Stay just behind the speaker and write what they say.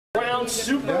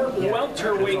super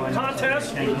welterweight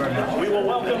contest. We will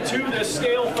welcome to the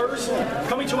scale first,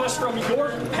 coming to us from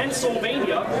York,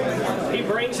 Pennsylvania. He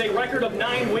brings a record of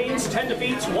 9 wins, 10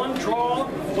 defeats, 1 draw,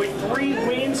 with 3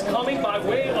 wins coming by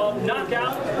way of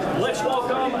knockout. Let's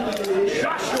welcome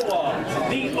Joshua,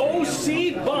 the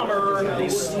OC Bomber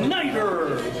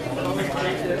Snyder.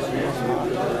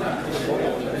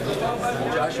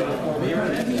 Joshua,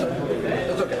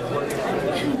 that's okay.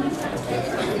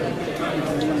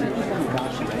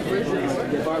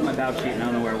 They borrowed my bout sheet and I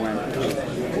don't know where it went.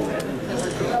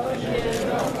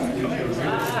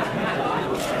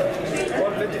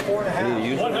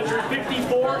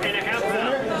 154 and a half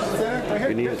pounds.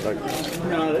 You need it,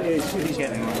 no, he's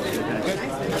getting one.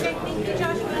 Okay, thank you,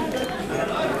 Joshua.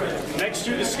 Next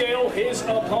to the scale, his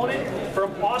opponent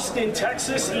from Austin,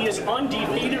 Texas. He is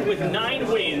undefeated with 9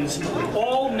 wins.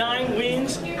 All 9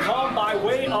 wins come by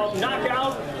way of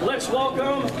knockout. Let's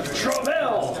welcome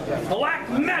Travell, Black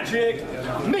Magic,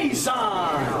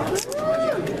 Maizon.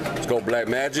 Let's go Black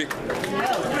Magic.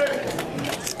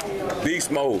 Beast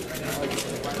mode.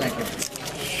 Thank you.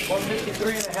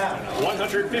 153 and a half.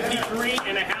 153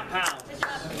 and a half pounds.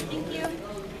 Good job.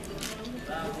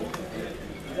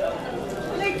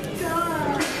 Thank you.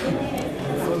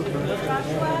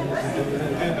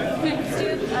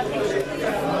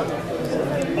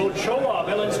 Ochoa,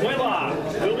 Valenzuela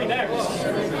will be next.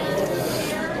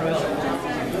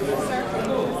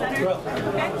 Okay.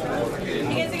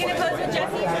 You guys are going to pose with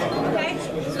Jesse? Okay.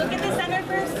 So look at the center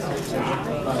first.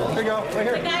 There you go. Right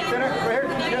here. Center. Right here.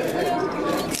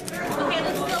 Okay,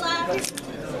 look to the left.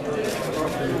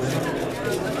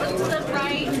 Look to the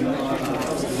right.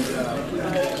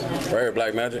 Right here,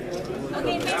 Black Magic.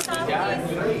 Okay, face off,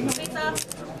 please. Face off.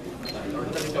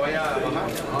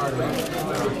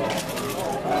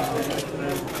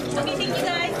 Okay, thank you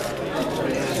guys.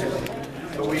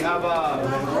 So we have